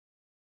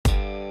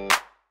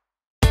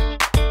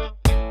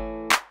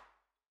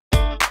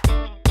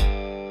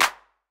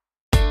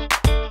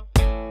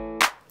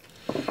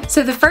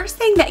So the first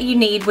thing that you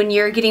need when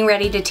you're getting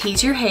ready to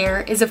tease your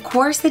hair is of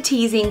course the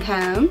teasing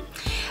comb.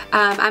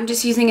 I'm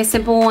just using a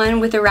simple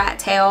one with a rat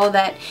tail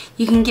that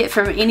you can get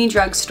from any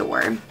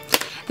drugstore.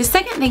 The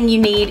second thing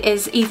you need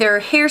is either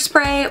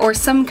hairspray or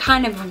some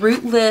kind of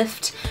root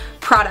lift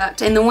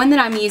product, and the one that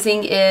I'm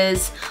using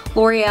is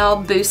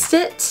L'Oreal Boost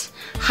It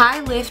High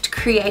Lift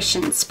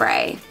Creation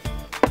Spray.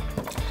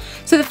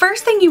 So the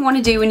first thing you want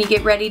to do when you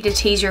get ready to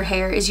tease your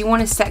hair is you want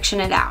to section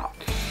it out.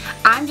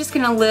 I'm just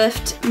going to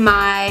lift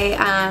my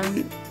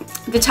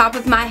the top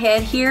of my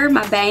head here,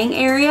 my bang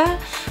area,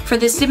 for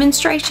this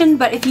demonstration,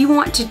 but if you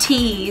want to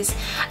tease,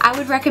 I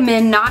would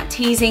recommend not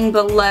teasing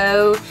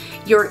below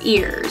your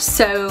ears.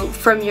 So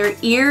from your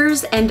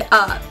ears and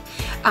up,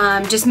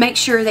 just make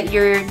sure that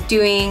you're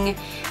doing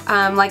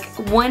like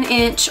 1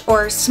 inch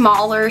or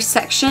smaller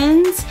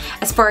sections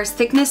as far as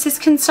thickness is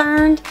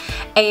concerned,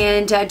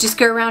 and just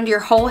go around your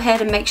whole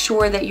head and make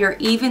sure that you're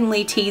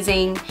evenly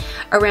teasing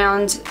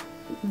around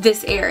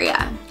this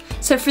area.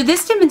 So for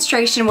this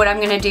demonstration, what I'm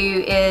going to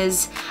do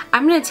is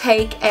I'm going to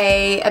take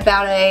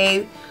about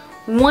a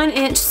 1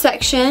 inch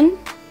section,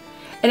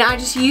 and I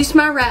just used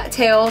my rat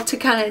tail to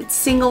kind of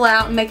single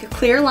out and make a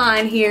clear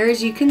line here,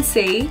 as you can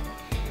see.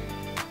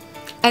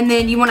 And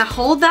then you want to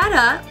hold that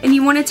up, and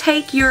you want to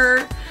take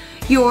your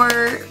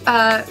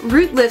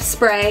root lift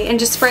spray and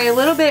just spray a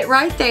little bit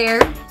right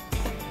there.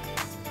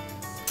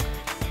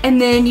 And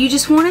then you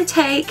just want to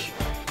take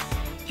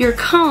your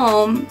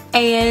comb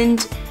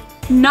and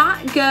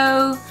not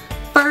go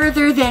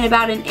further than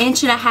about 1.5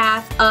 inches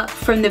up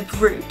from the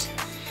root.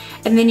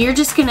 And then you're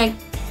just gonna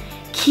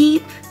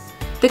keep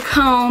the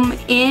comb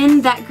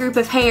in that group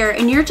of hair,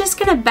 and you're just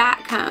gonna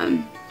back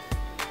comb.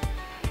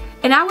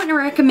 And I wouldn't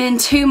recommend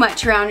too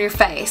much around your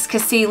face,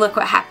 because see, look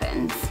what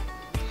happens.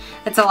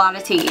 That's a lot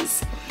of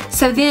tease.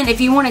 So then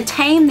if you want to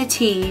tame the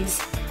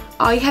tease,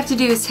 all you have to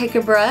do is take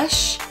a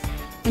brush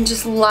and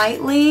just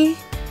lightly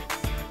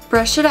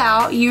brush it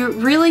out. You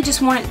really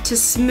just want it to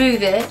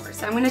smooth it.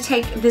 So I'm going to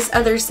take this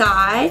other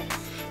side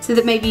so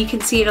that maybe you can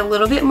see it a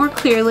little bit more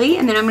clearly,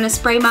 and then I'm going to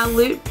spray my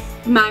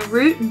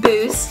root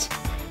boost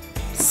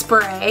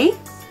spray,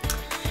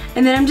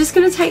 and then I'm just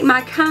going to take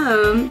my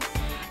comb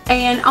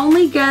and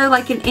only go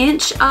like 1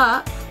 inch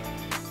up,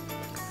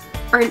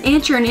 or 1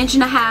 inch or 1.5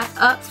 inches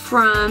up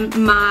from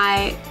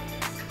my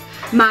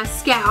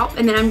scalp,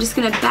 and then I'm just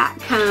going to back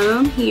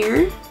comb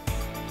here.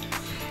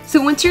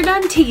 So once you're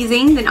done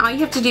teasing, then all you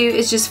have to do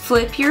is just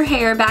flip your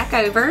hair back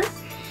over.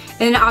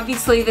 And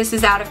obviously this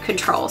is out of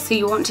control, so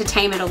you want to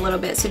tame it a little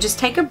bit. So just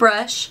take a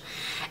brush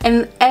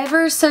and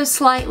ever so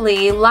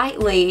slightly,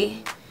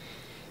 lightly,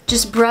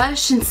 just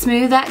brush and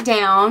smooth that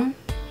down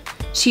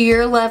to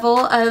your level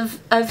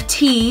of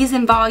tease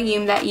and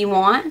volume that you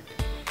want.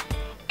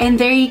 And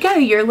there you go,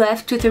 you're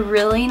left with a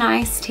really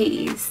nice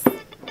tease.